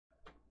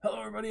Hello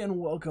everybody and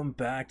welcome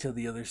back to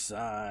the other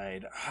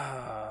side.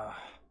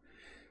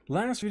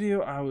 Last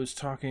video I was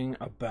talking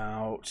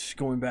about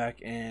going back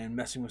and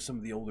messing with some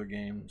of the older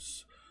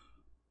games.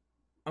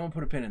 I'm gonna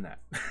put a pin in that.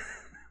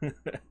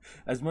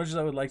 As much as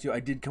I would like to,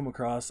 I did come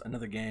across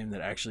another game that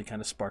actually kind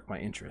of sparked my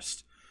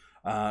interest.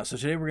 So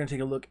today we're gonna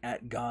take a look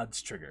at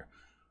God's Trigger.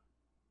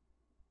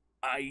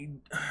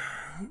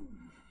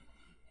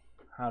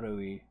 How do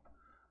we...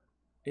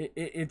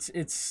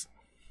 It's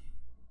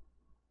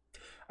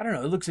I don't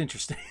know, it looks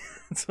interesting.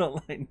 That's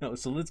all I know.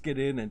 So let's get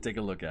in and take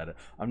a look at it.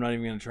 I'm not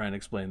even going to try and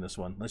explain this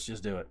one. Let's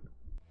just do it.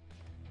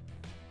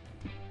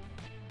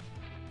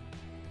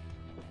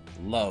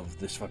 Love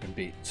this fucking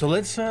beat. So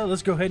let's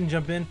go ahead and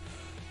jump in.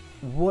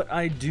 What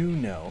I do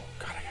know...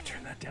 God, I gotta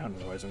turn that down,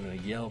 otherwise I'm going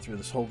to yell through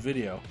this whole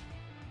video.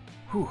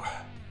 Whew.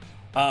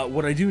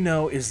 What I do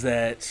know is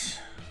that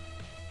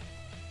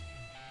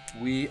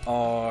we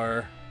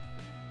are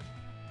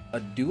a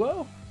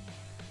duo?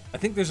 I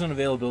think there's an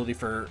availability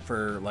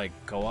for like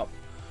co-op,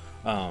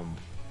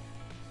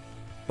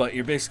 but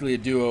you're basically a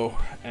duo,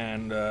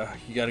 and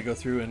you got to go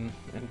through and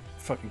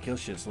fucking kill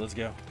shit. So let's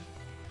go.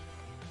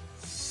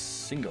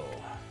 Single.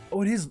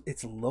 Oh,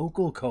 it's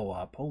local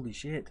co-op. Holy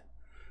shit.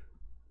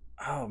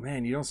 Oh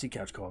man, you don't see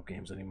couch co-op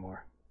games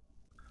anymore.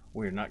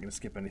 We're not gonna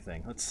skip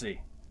anything. Let's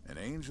see. An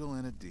angel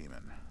and a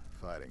demon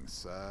fighting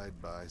side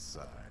by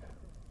side.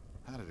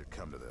 How did it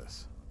come to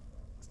this?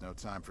 It's no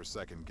time for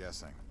second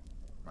guessing.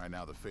 Right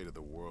now, the fate of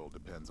the world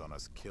depends on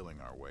us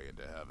killing our way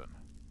into heaven.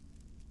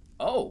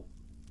 Oh.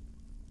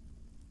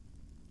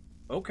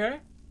 Okay.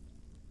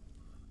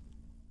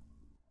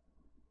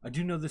 I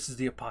do know this is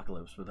the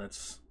apocalypse, but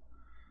that's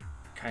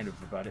kind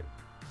of about it.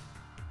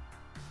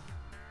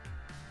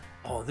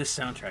 Oh, this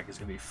soundtrack is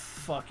going to be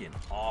fucking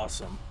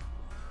awesome.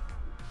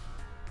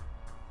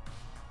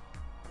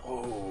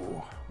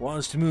 Oh.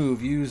 Wants to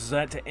move. Use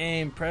that to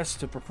aim. Press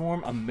to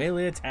perform a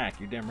melee attack.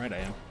 You're damn right I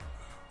am.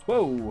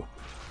 Whoa.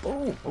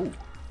 Oh. Oh.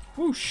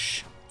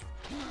 Whoosh!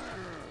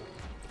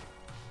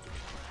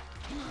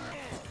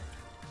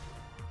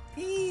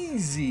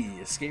 Easy!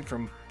 Escape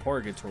from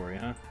purgatory,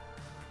 huh?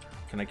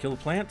 Can I kill the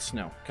plants?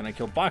 No. Can I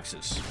kill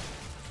boxes?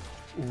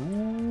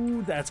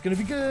 Ooh, that's gonna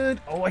be good!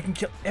 Oh, I can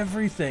kill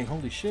everything!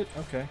 Holy shit,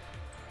 okay.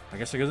 I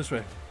guess I go this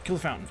way. Kill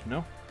the fountain,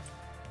 no?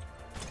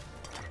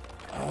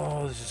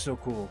 Oh, this is so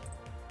cool.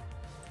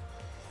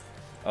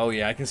 Oh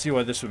yeah, I can see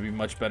why this would be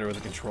much better with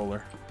a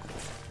controller.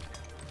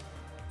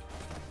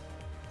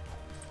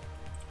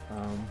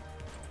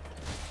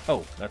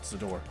 Oh, that's the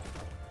door.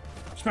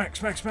 Smack,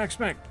 smack, smack,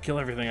 smack. Kill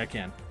everything I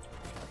can.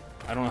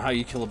 I don't know how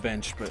you kill a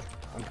bench, but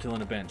I'm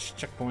killing a bench.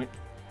 Checkpoint.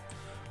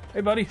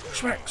 Hey, buddy.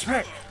 Smack,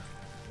 smack.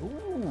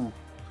 Ooh.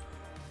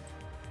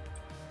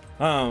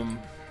 Oh,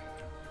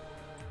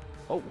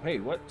 hey,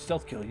 what?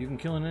 Stealth kill. You can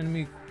kill an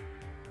enemy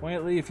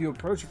quietly if you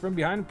approach it from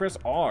behind and press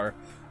R.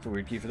 That's a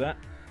weird key for that.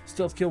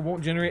 Stealth kill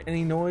won't generate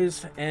any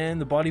noise,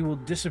 and the body will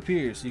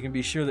disappear, so you can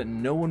be sure that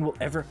no one will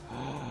ever...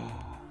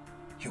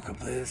 You can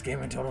play this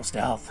game in total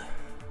stealth.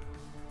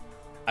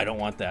 I don't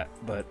want that,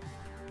 but...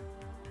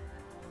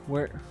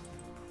 Where...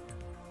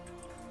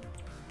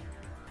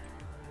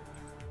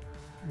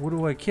 What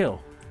do I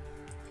kill?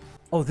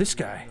 Oh, this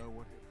guy.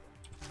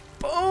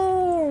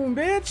 Boom,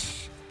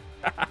 bitch!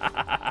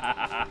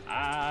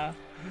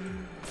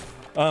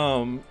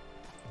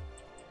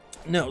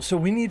 No, so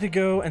we need to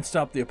go and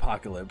stop the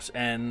apocalypse,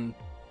 and...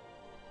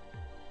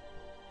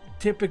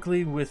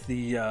 Typically with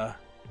the,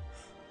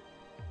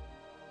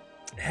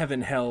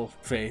 heaven, hell,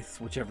 faith,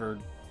 whichever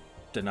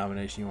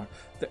denomination you want,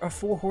 there are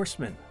 4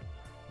 horsemen,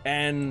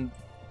 and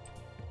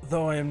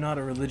though I am not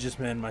a religious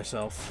man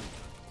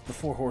myself, the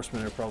 4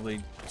 horsemen are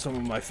probably some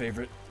of my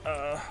favorite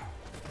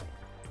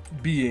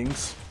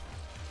beings,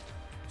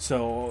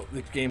 so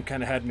the game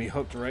kind of had me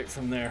hooked right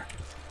from there.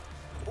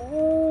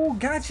 Oh,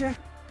 gotcha.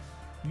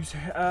 Use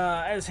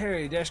as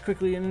Harry, dash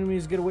quickly and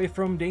enemies get away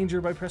from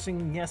danger by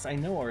pressing yes. I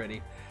know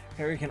already.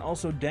 Harry can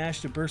also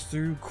dash to burst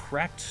through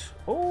cracked...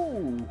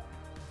 Oh!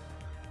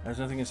 There's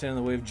nothing to stand in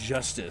the way of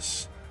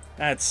justice.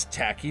 That's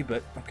tacky,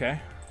 but okay.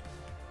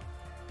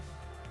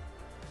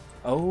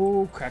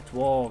 Oh, cracked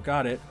wall.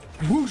 Got it.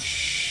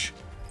 Whoosh!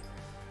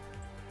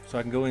 So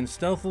I can go in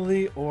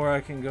stealthily, or I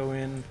can go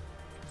in...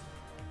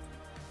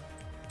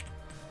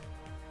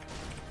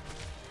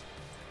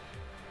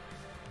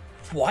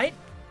 What?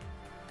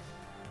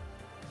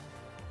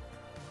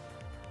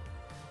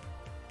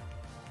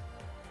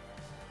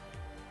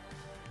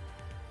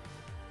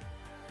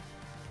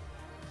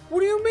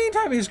 What do you mean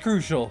timing is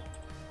crucial?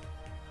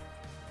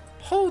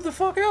 Hold the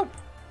fuck up!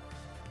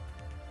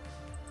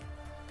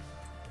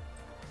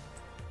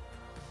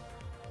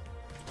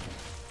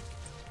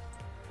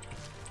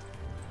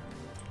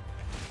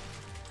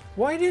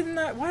 Why did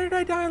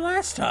I die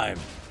last time?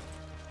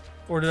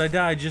 Or did I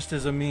die just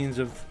as a means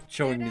of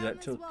showing me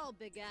that tilt?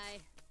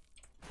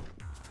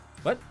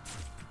 What?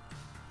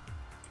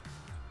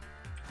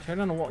 Tear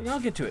down the wall. Yeah,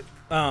 I'll get to it.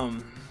 Oh.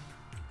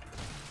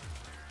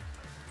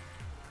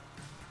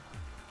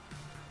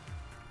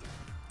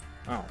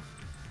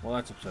 Well,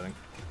 that's upsetting.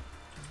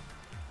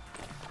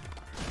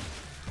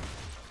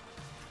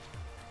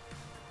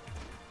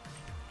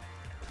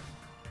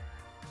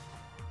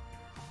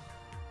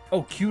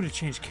 Oh, Q to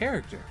change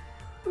character.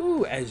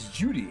 Ooh, as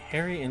Judy.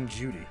 Harry and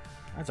Judy.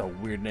 That's a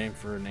weird name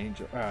for an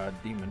angel,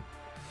 demon.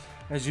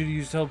 As Judy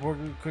uses teleport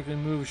to quickly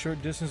move a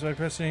short distance by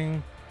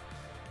pressing...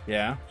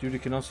 Yeah, Judy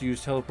can also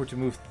use teleport to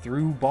move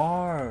through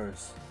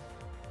bars.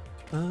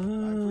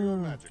 Real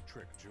magic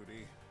trick,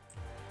 Judy.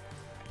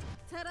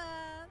 Ta-da!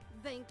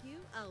 Thank you.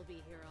 I'll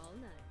be here all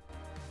night.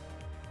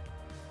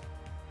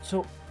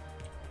 So...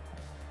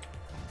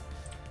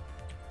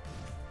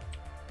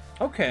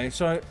 Okay,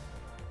 so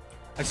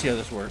I see how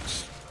this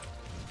works.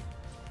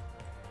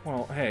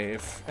 Well, hey,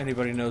 if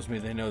anybody knows me,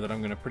 they know that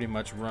I'm gonna pretty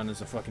much run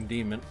as a fucking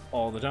demon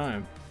all the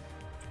time.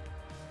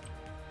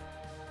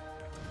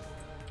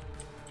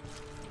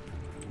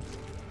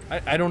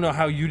 I don't know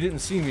how you didn't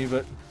see me,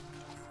 but...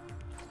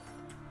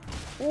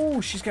 Oh,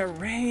 she's got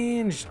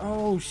range!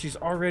 Oh, she's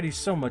already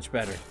so much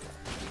better.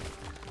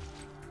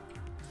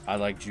 I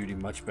like Judy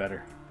much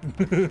better.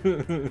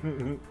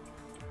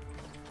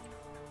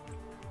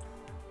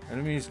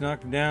 Enemies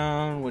knocked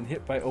down when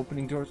hit by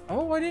opening doors.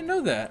 Oh, I didn't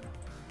know that.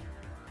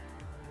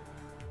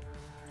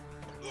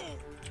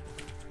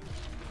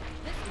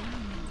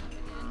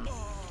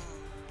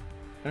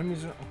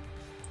 Enemies are...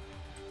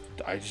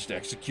 I just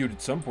executed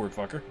some poor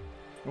fucker.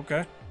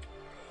 Okay.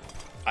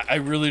 I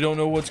really don't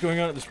know what's going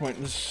on at this point.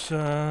 This,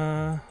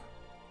 well,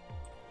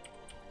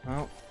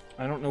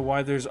 I don't know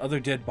why there's other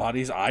dead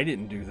bodies. I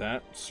didn't do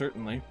that,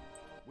 certainly.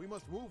 We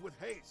must move with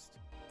haste.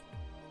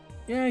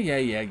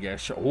 Yeah,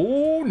 sure.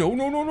 Oh, no.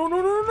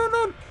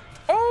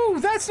 Oh,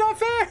 that's not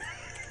fair!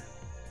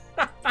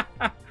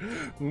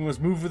 We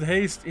must move with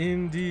haste,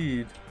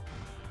 indeed.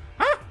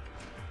 Huh?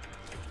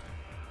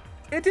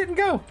 It didn't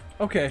go.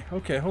 Okay,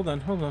 hold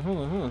on.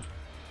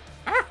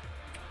 Ah!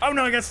 Oh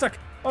no, I got stuck.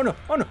 Oh no.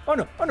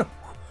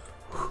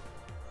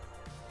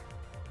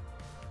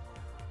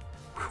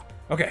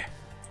 Okay.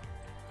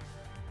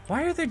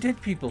 Why are there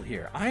dead people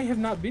here? I have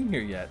not been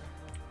here yet.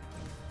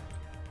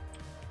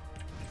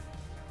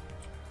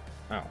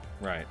 Oh,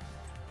 right.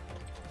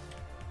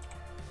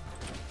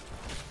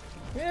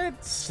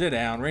 Sit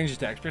down. Range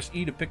attacks. Press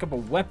E to pick up a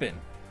weapon.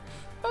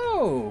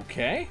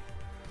 Okay.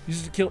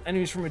 Use it to kill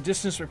enemies from a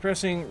distance by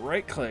pressing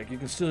right click. You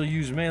can still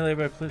use melee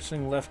by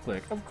pressing left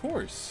click. Of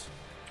course.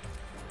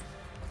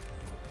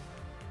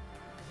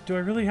 Do I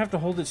really have to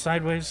hold it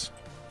sideways?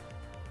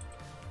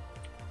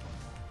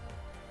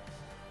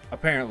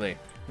 Apparently.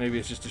 Maybe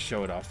it's just to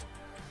show it off.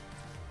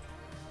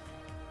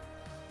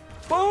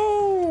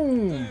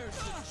 Boom!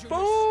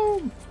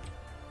 Boom!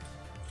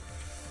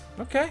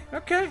 Okay.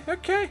 I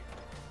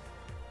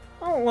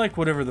don't like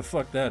whatever the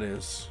fuck that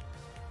is.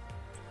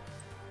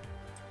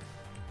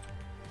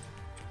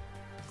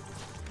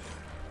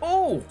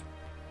 Oh!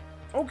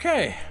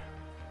 Okay.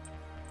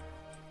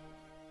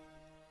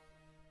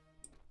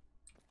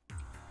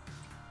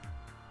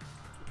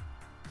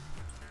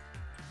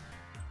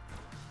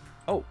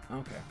 Oh,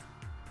 okay.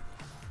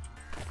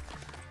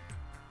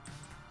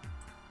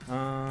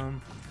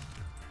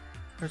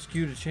 Press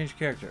Q to change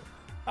character.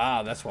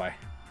 Ah, that's why.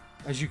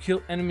 As you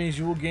kill enemies,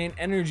 you will gain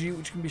energy,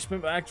 which can be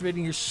spent by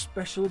activating your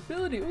special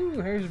ability. Ooh,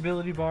 Harry's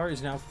ability bar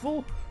is now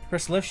full.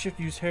 Press left shift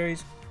to use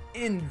Harry's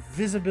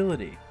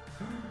invisibility.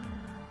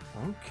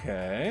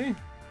 Okay.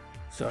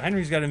 So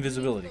Henry's got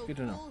invisibility. Good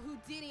to know.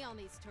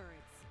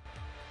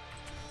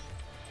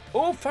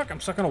 Oh, fuck,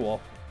 I'm stuck on a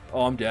wall.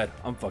 Oh, I'm dead.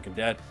 I'm fucking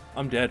dead.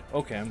 I'm dead.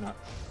 Okay, I'm not.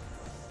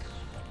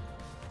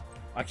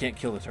 I can't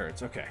kill the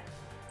turrets. Okay.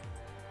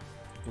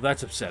 Well,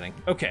 that's upsetting.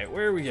 Okay,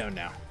 where are we going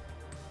now?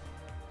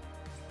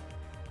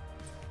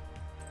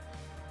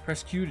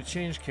 Press Q to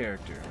change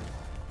character.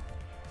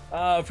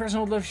 Press and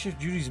hold left shift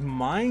Judy's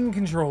mind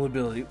control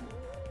ability.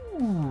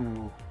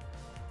 Ooh.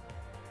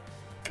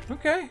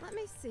 Okay. Let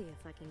me see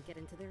if I can get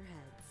into their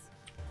heads.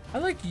 I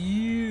like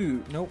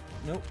you. Nope.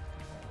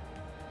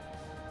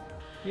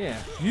 Yeah,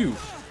 you.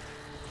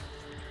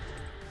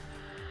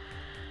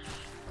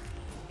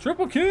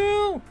 Triple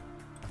kill!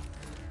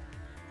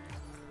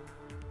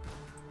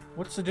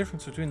 What's the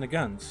difference between the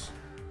guns?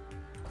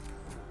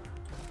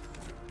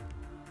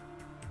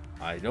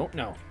 I don't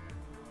know.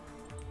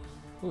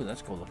 Ooh,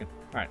 that's cool looking.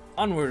 Alright,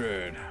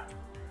 onward.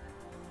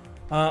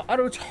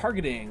 Auto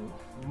targeting.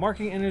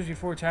 Marking enemies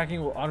before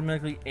attacking will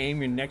automatically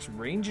aim your next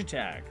range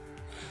attack.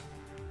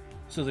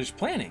 So there's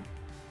planning.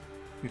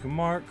 You can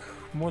mark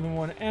more than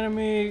one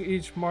enemy.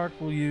 Each mark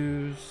will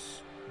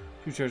use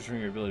 2 charges from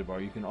your ability bar.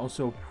 You can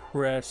also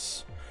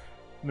press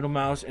middle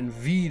mouse and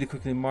V to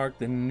quickly mark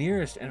the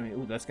nearest enemy.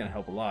 Ooh, that's gonna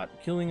help a lot.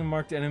 Killing a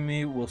marked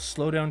enemy will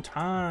slow down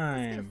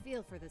time. Let's get a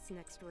feel for this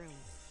next room.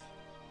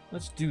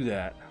 Let's do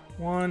that.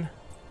 1,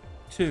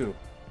 2.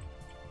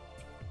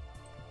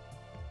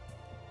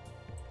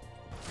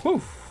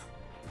 Poof.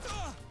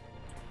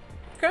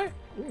 Okay.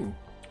 Ooh.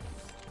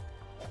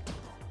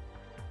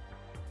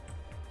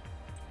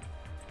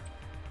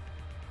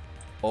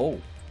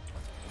 Oh.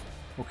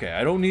 Okay,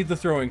 I don't need the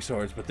throwing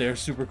swords, but they're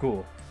super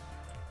cool.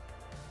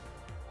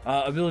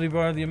 Ability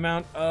bar, the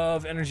amount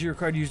of energy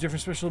required to use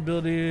different special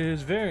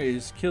abilities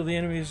varies. Kill the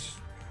enemies,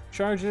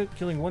 charge it.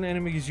 Killing one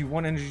enemy gives you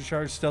 1 energy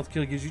charge. Stealth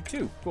kill gives you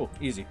 2. Cool,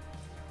 easy.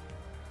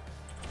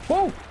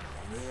 Whoa!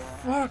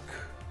 Fuck.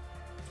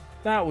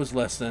 That was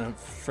less than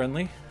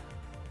friendly.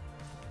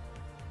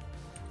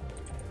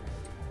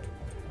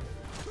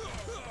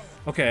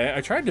 Okay,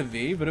 I tried to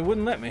V, but it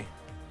wouldn't let me.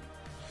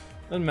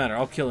 Doesn't matter,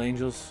 I'll kill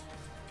angels.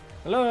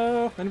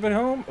 Hello? Anybody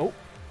home? Oh.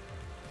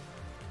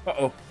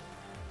 Uh-oh.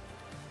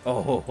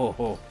 Oh, ho, ho,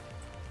 ho.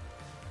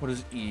 What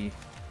is E?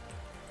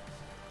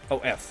 Oh,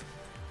 F.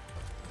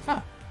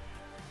 Huh.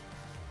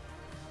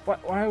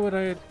 Why would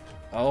I...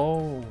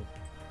 Oh.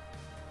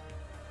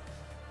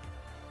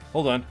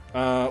 Hold on.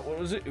 What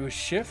was it? It was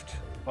shift?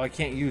 Oh, I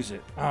can't use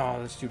it. Oh,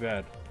 that's too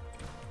bad.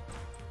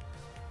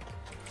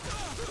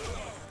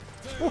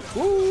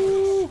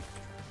 Woohoo!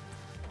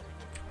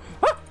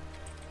 Ah!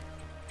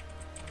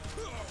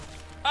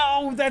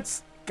 Oh,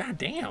 that's...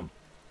 Goddamn.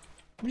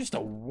 I'm just a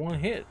one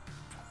hit.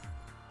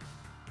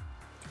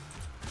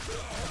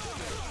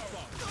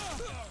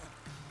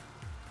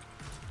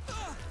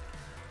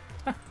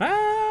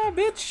 Ha,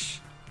 bitch!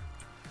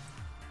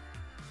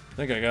 I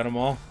think I got them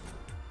all.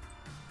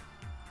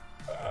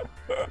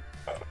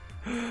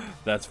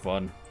 That's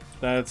fun.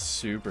 That's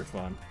super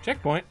fun.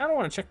 Checkpoint? I don't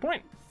want a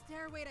checkpoint.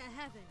 Stairway to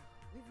heaven.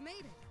 We've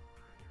made it.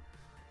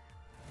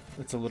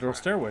 It's a literal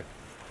stairway.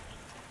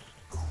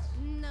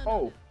 No,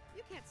 Oh. no.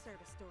 You can't start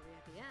a story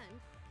at the end.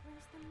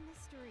 Where's the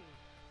mystery?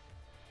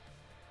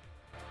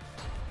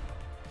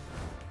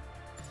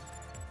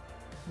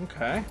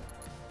 Okay.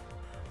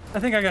 I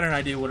think I got an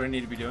idea what I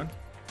need to be doing.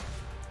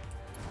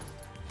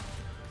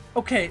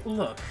 Okay,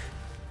 look.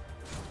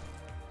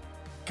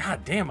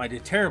 God damn, I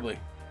did terribly.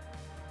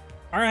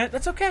 Alright,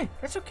 that's okay.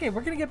 That's okay.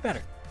 We're gonna get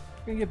better.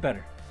 We're gonna get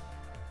better.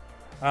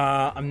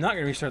 I'm not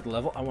gonna restart the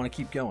level. I want to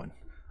keep going.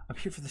 I'm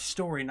here for the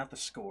story, not the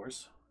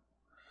scores.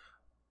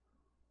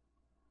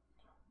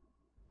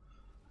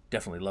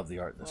 Definitely love the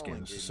art in this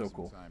game. This is so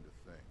cool. Time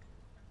to think.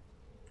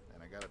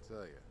 And I gotta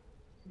tell you,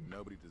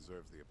 nobody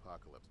deserves the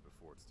apocalypse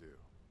before it's due.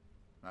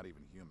 Not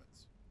even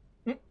humans.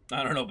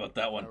 I don't know about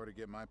that one. In order to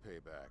get my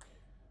payback,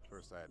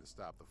 first I had to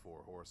stop the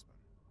 4 Horsemen.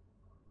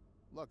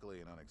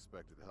 Luckily, an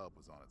unexpected help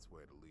was on its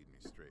way to lead me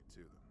straight to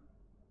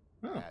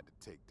them. I had to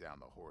take down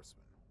the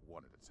Horsemen,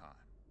 one at a time.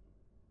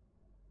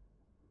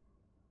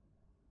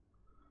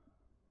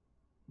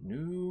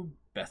 New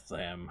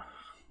Bethlehem.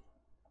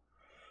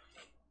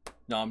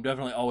 No, I'm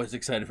definitely always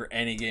excited for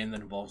any game that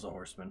involves a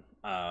Horseman.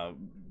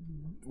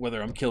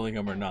 Whether I'm killing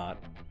them or not.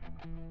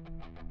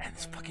 And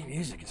this fucking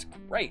music is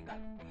great.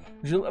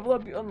 As you level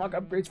up, you unlock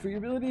upgrades for your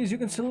abilities. You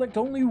can select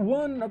only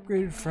one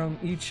upgrade from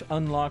each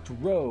unlocked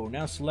row.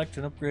 Now select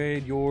and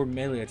upgrade your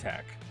melee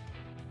attack.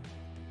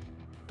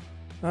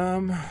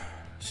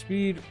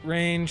 Speed,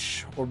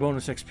 range, or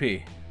bonus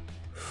XP.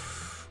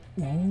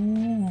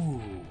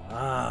 Ooh,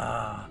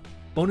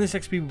 bonus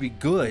XP would be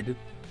good.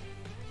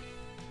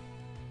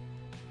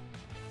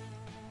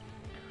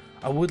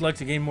 I would like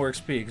to gain more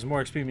XP, because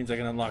more XP means I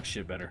can unlock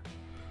shit better.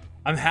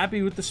 I'm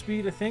happy with the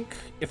speed, I think.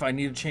 If I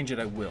need to change it,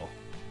 I will.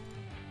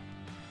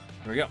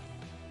 There we go.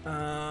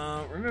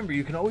 Remember,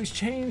 you can always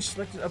change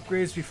selected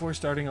upgrades before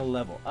starting a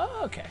level.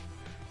 Oh, okay.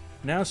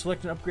 Now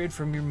select an upgrade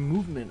from your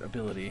movement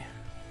ability.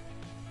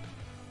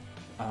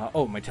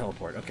 Oh, my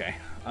teleport. Okay.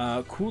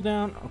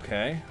 Cooldown.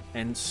 Okay.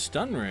 And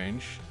stun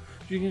range.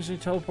 You can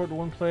just teleport to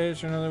one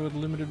place or another with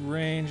limited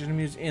range.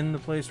 Enemies in the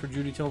place where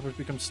Judy teleports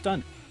become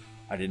stunned.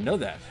 I didn't know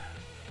that.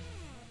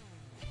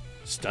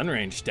 Stun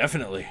range,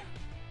 definitely.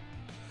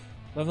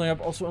 Leveling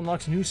up also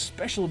unlocks new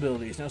special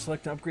abilities. Now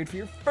select an upgrade for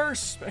your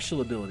first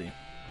special ability.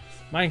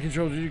 Mind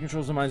control. Judy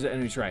controls the minds of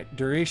enemies. Right.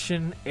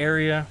 Duration,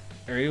 area.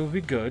 Area would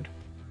be good.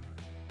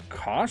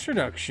 Cost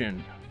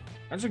reduction.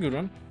 That's a good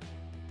one.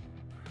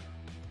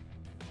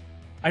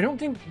 I don't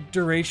think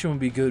duration would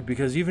be good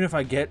because even if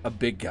I get a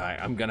big guy,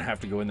 I'm going to have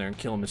to go in there and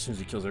kill him as soon as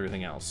he kills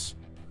everything else.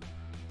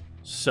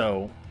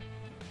 So,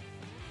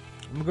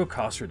 I'm going to go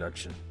cost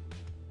reduction.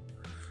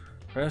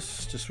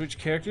 Press to switch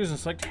characters and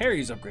select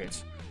Harry's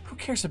upgrades. Who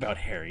cares about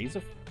Harry? He's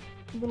a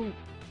little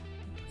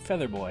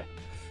feather boy.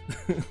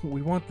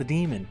 We want the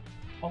demon.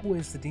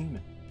 Always the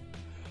demon.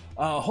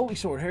 Holy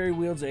sword. Harry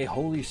wields a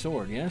holy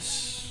sword.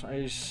 Yes, I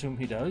assume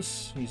he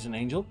does. He's an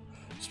angel.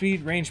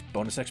 Speed, range,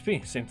 bonus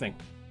XP. Same thing.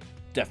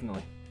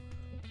 Definitely.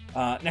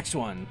 Next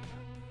one.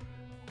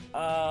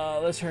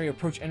 Let's Harry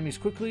approach enemies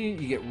quickly.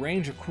 You get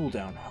range or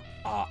cooldown.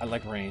 I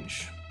like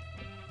range.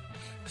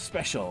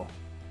 Special.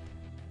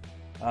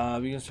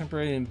 Becomes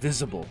temporarily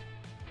invisible.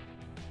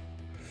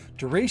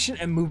 Duration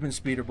and movement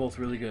speed are both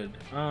really good.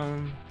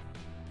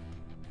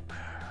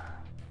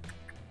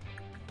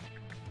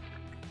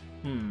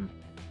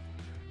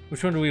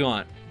 Which one do we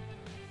want?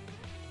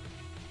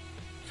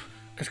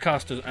 Because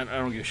cost is... I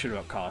don't give a shit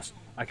about cost.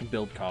 I can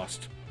build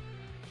cost.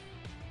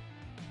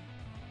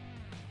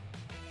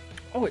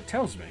 Oh, it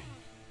tells me.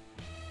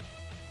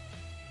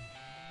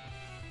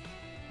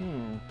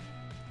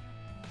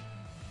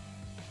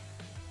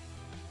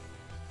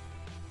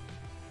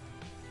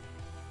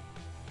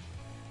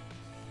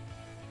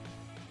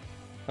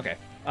 Okay.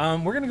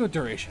 We're gonna go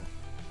duration.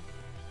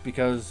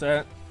 Because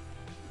that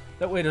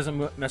way it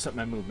doesn't mess up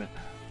my movement.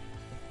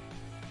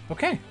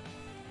 Okay.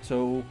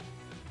 So...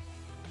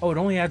 Oh, it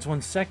only adds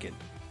 1 second.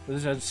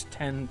 This has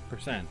 10%.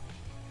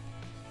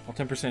 Well,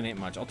 10% ain't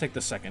much. I'll take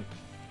the second.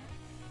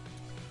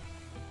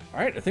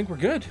 Alright, I think we're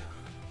good.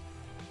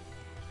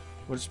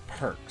 What is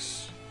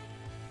perks?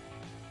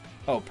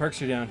 Oh,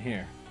 perks are down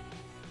here.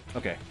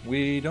 Okay,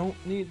 we don't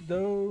need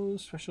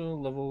those. Special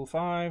level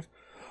 5.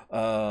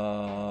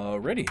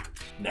 Ready.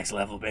 Next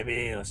level,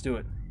 baby. Let's do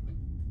it.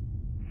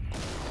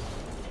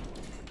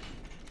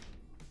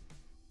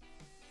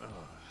 I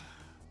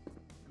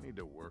need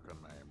to work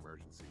on my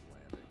emergency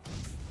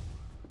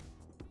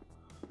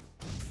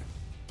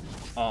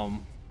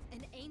landing.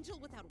 An angel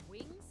without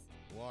wings?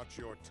 Watch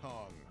your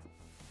tongue.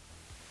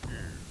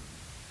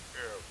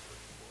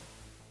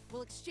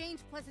 We'll exchange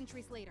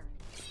pleasantries later.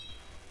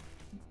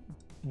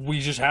 We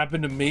just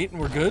happened to meet and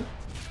we're good?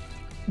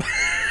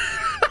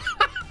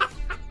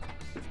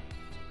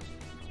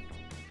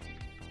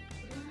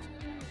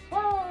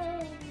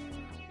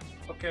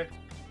 Okay.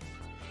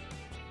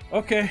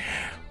 Okay.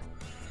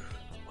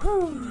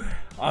 Whew.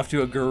 Off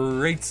to a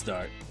great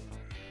start.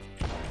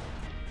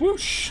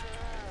 Whoosh!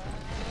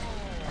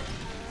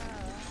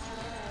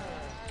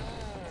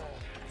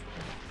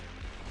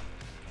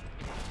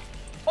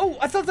 Oh,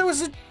 I thought that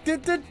was a...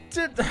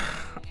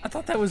 I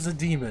thought that was a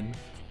demon.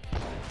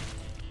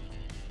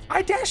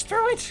 I dashed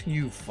through it!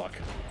 You fuck.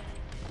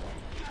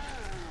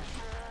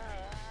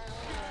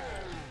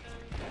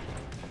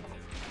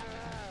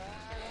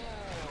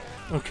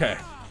 Okay.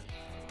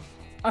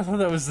 I thought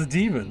that was the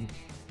demon.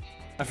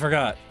 I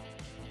forgot.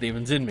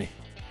 Demon's in me.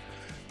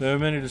 There are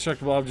many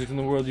destructible objects in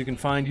the world. You can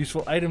find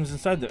useful items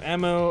inside them.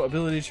 Ammo,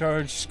 ability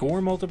charge, score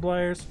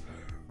multipliers.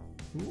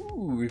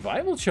 Ooh,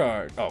 revival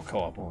charge. Oh,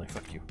 co-op only.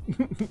 Fuck you.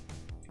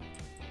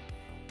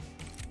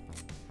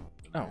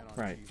 Oh,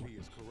 right.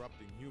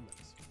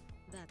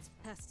 That's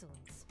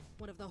Pestilence,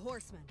 one of the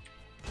Horsemen.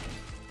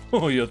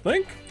 Oh, you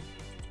think?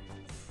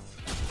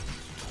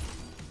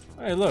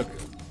 Hey, look.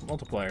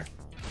 Multiplier.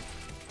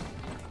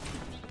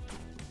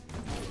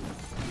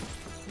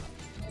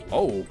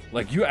 Oh,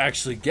 like you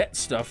actually get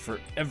stuff for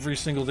every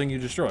single thing you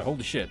destroy.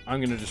 Holy shit. I'm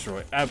gonna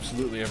destroy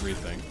absolutely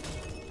everything.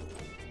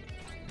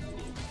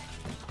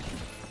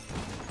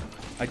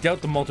 I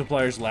doubt the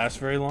multipliers last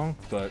very long,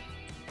 but...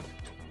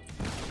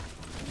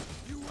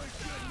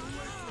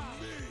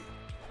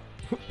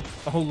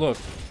 Oh, look.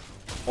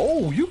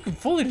 Oh, you can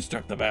fully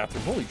destruct the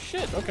bathroom. Holy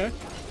shit, okay.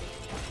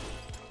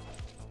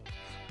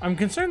 I'm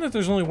concerned that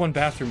there's only one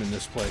bathroom in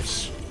this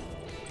place.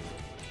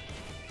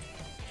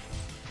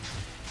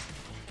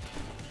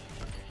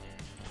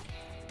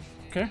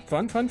 Okay,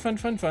 fun, fun, fun,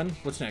 fun, fun.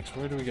 What's next?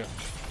 Where do we go?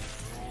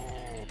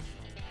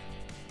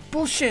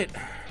 Bullshit!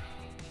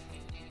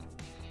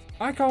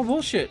 I call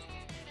bullshit.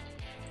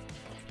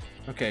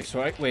 Okay,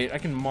 so wait, I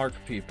can mark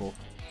people.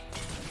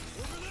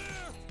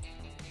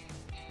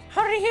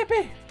 Howdy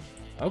hippie!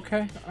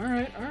 Okay,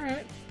 alright,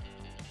 alright.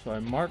 So I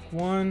mark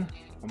 1,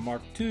 I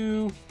mark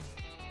 2,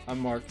 I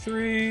mark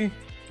 3.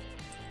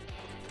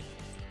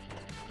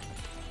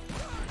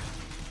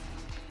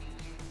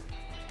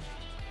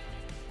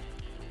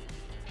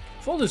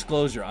 Full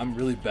disclosure, I'm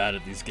really bad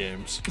at these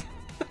games.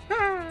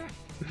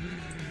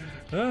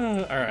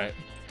 Alright,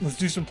 let's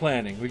do some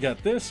planning. We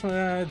got this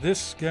guy,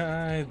 this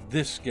guy,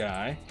 this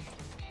guy.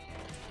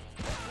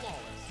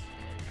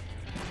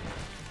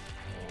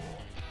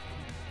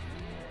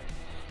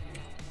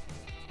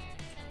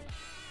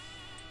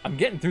 I'm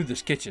getting through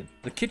this kitchen.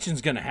 The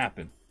kitchen's gonna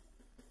happen.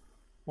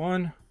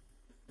 1,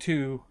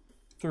 2,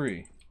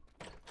 3.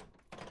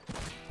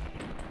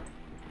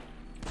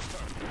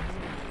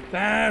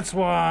 That's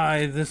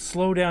why the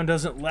slowdown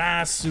doesn't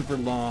last super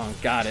long.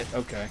 Got it.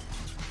 Okay.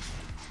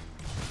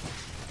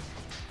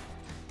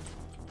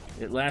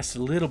 It lasts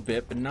a little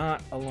bit, but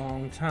not a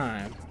long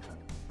time.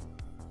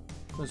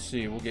 Let's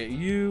see. We'll get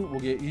you. We'll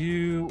get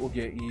you. We'll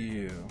get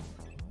you.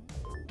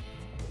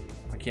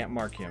 I can't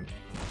mark him.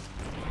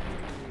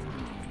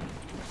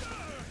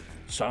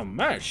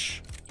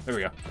 Smash! There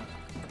we go.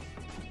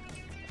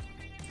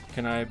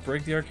 Can I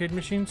break the arcade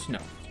machines? No.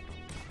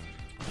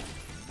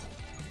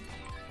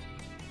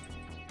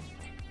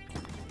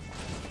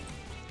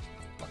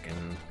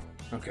 Fucking...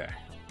 Okay.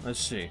 Let's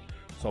see.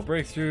 So I'll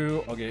break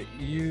through. I'll get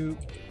you.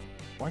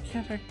 Why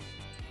can't I...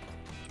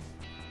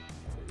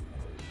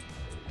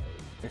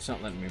 It's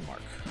not letting me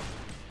mark.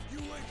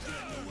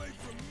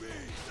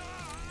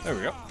 There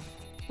we go.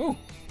 Ooh.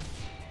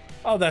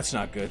 Oh, that's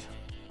not good.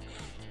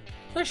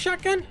 Is that a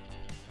shotgun?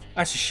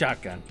 That's a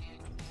shotgun.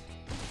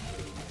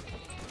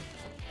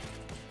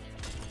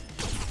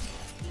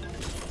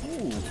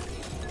 Ooh.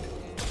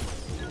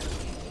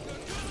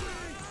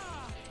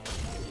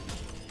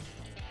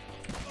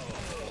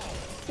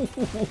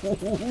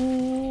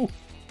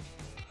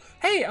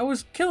 Hey, I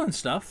was killing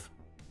stuff.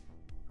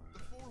 The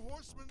 4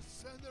 horsemen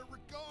send their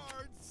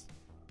regards.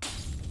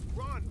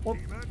 Run, Well,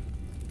 demon.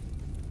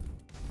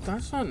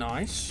 that's not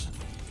nice.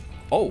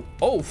 Oh,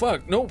 oh,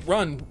 fuck. No,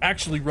 run.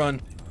 Actually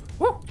run.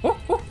 Woo, woo,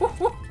 woo, woo,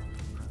 woo.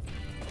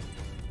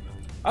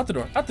 Out the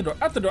door, out the door,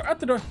 out the door, out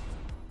the door.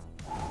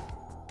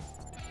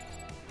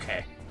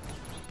 Okay.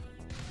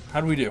 How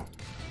do we do?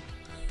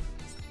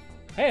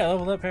 Hey, I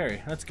leveled up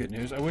Harry. That's good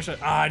news. I wish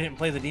I didn't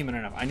play the demon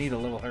enough. I need to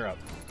level her up.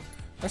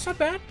 That's not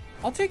bad.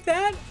 I'll take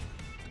that.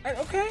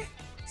 Okay.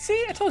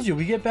 See, I told you,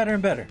 we get better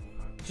and better.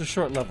 It's a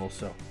short level,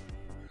 so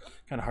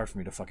kind of hard for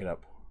me to fuck it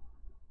up.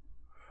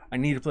 I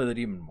need to play the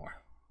demon more.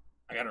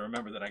 I gotta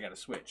remember that I gotta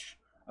switch.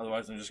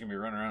 Otherwise, I'm just gonna be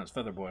running around as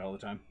Featherboy all the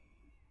time.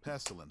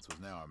 Pestilence was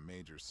now a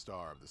major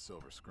star of the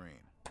silver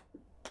screen.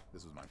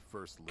 This was my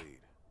first lead,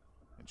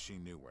 and she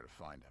knew where to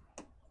find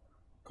him.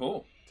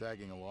 Cool.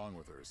 Tagging along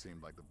with her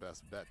seemed like the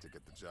best bet to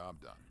get the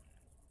job done.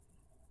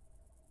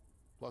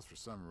 Plus, for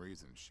some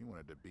reason, she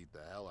wanted to beat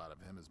the hell out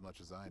of him as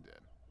much as I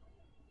did.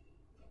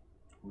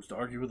 Who's to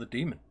argue with a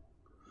demon?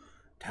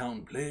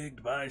 Town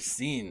plagued by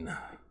sin.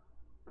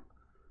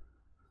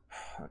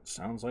 That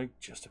sounds like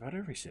just about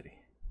every city.